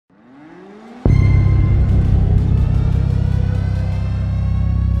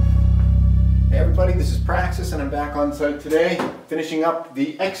this is Praxis and I'm back on site today finishing up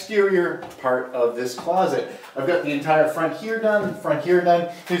the exterior part of this closet. I've got the entire front here done, front here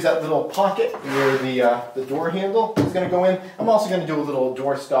done. Here's that little pocket where the door handle is going to go in. I'm also going to do a little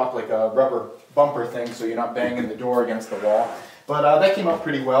door stop, like a rubber bumper thing, so you're not banging the door against the wall. But that came out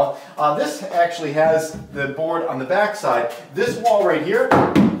pretty well. This actually has the board on the back side. This wall right here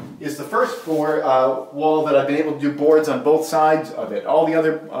is the first floor wall that I've been able to do boards on both sides of it. All the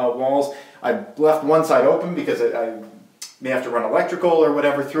other walls, I've left one side open because I may have to run electrical or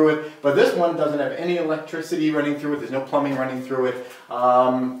whatever through it. But this one doesn't have any electricity running through it. There's no plumbing running through it.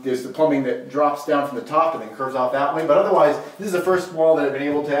 There's the plumbing that drops down from the top and then curves off that way. But otherwise, this is the first wall that I've been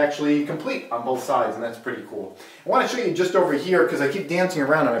able to actually complete on both sides, and that's pretty cool. I want to show you just over here because I keep dancing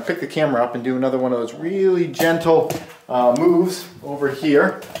around and I pick the camera up and do another one of those really gentle moves over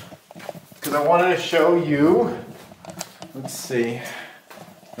here. Because I wanted to show you, let's see,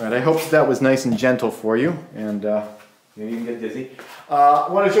 all right, I hope that was nice and gentle for you, and maybe you can get dizzy. I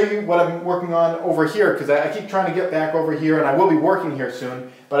want to show you what I'm working on over here, because I keep trying to get back over here, and I will be working here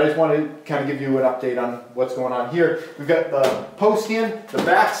soon, but I just want to kind of give you an update on what's going on here. We've got the post in, the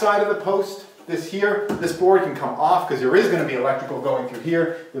back side of the post, this board can come off, because there is going to be electrical going through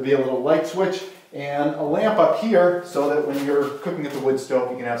here. There'll be a little light switch, and a lamp up here so that when you're cooking at the wood stove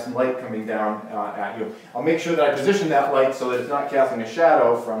you can have some light coming down at you. I'll make sure that I position that light so that it's not casting a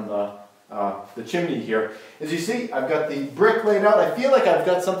shadow from the chimney here. As you see, I've got the brick laid out. I feel like I've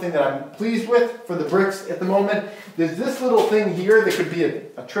got something that I'm pleased with for the bricks at the moment. There's this little thing here that could be a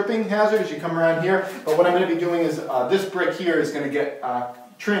tripping hazard as you come around here, but what I'm going to be doing is this brick here is going to get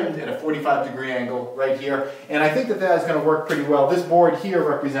trimmed at a 45-degree angle right here, and I think that that is going to work pretty well. This board here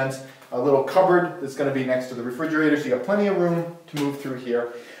represents a little cupboard that's going to be next to the refrigerator, so you have plenty of room to move through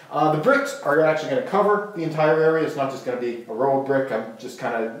here. The bricks are actually going to cover the entire area. It's not just going to be a row of brick. I'm just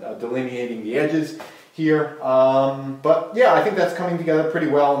kind of delineating the edges here. But yeah, I think that's coming together pretty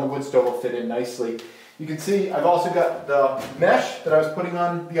well, and the wood stove will fit in nicely. You can see I've also got the mesh that I was putting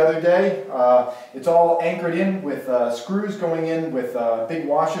on the other day. It's all anchored in with screws going in with big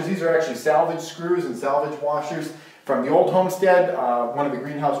washers. These are actually salvage screws and salvage washers from the old Homestead. One of the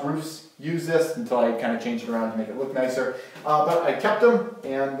greenhouse roofs used this until I kind of changed it around to make it look nicer. But I kept them,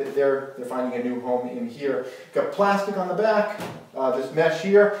 and they're finding a new home in here. Got plastic on the back, this mesh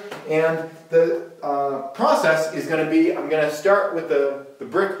here, and the process is going to be, I'm going to start with the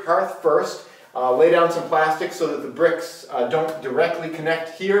brick hearth first. Lay down some plastic so that the bricks don't directly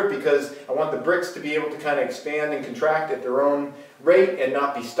connect here, because I want the bricks to be able to kind of expand and contract at their own rate and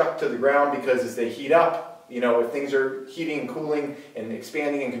not be stuck to the ground, because as they heat up, you know, if things are heating and cooling and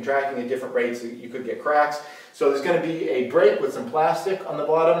expanding and contracting at different rates, you could get cracks. So there's going to be a break with some plastic on the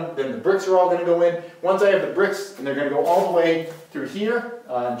bottom, then the bricks are all going to go in. Once I have the bricks, and they're going to go all the way through here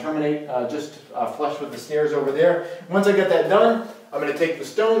and terminate just flush with the stairs over there. Once I get that done, I'm going to take the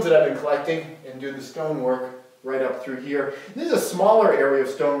stones that I've been collecting and do the stone work right up through here. This is a smaller area of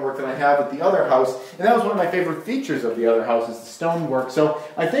stonework than I have at the other house, and that was one of my favorite features of the other house, is the stonework. So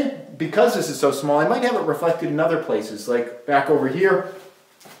I think because this is so small, I might have it reflected in other places, like back over here.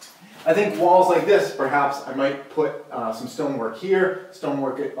 I think walls like this, perhaps I might put some stonework here,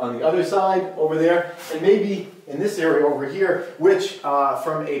 stonework on the other side over there, and maybe in this area over here, which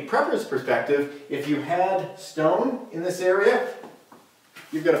from a prepper's perspective, if you had stone in this area,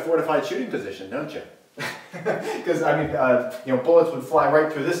 you've got a fortified shooting position, don't you? Because I mean, you know, bullets would fly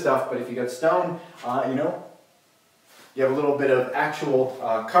right through this stuff, but if you got stone, you know, you have a little bit of actual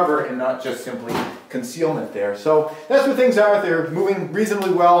cover and not just simply concealment there. So that's where things are. They're moving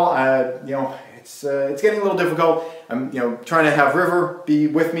reasonably well. You know, it's getting a little difficult. I'm, you know, trying to have River be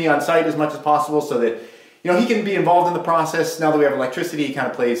with me on site as much as possible so that, you know, he can be involved in the process. Now that we have electricity, he kind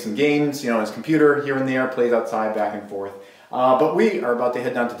of plays some games, you know, on his computer here and there, plays outside back and forth. But we are about to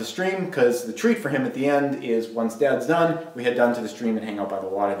head down to the stream, because the treat for him at the end is, once Dad's done, we head down to the stream and hang out by the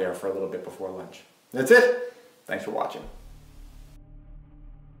water there for a little bit before lunch. That's it. Thanks for watching.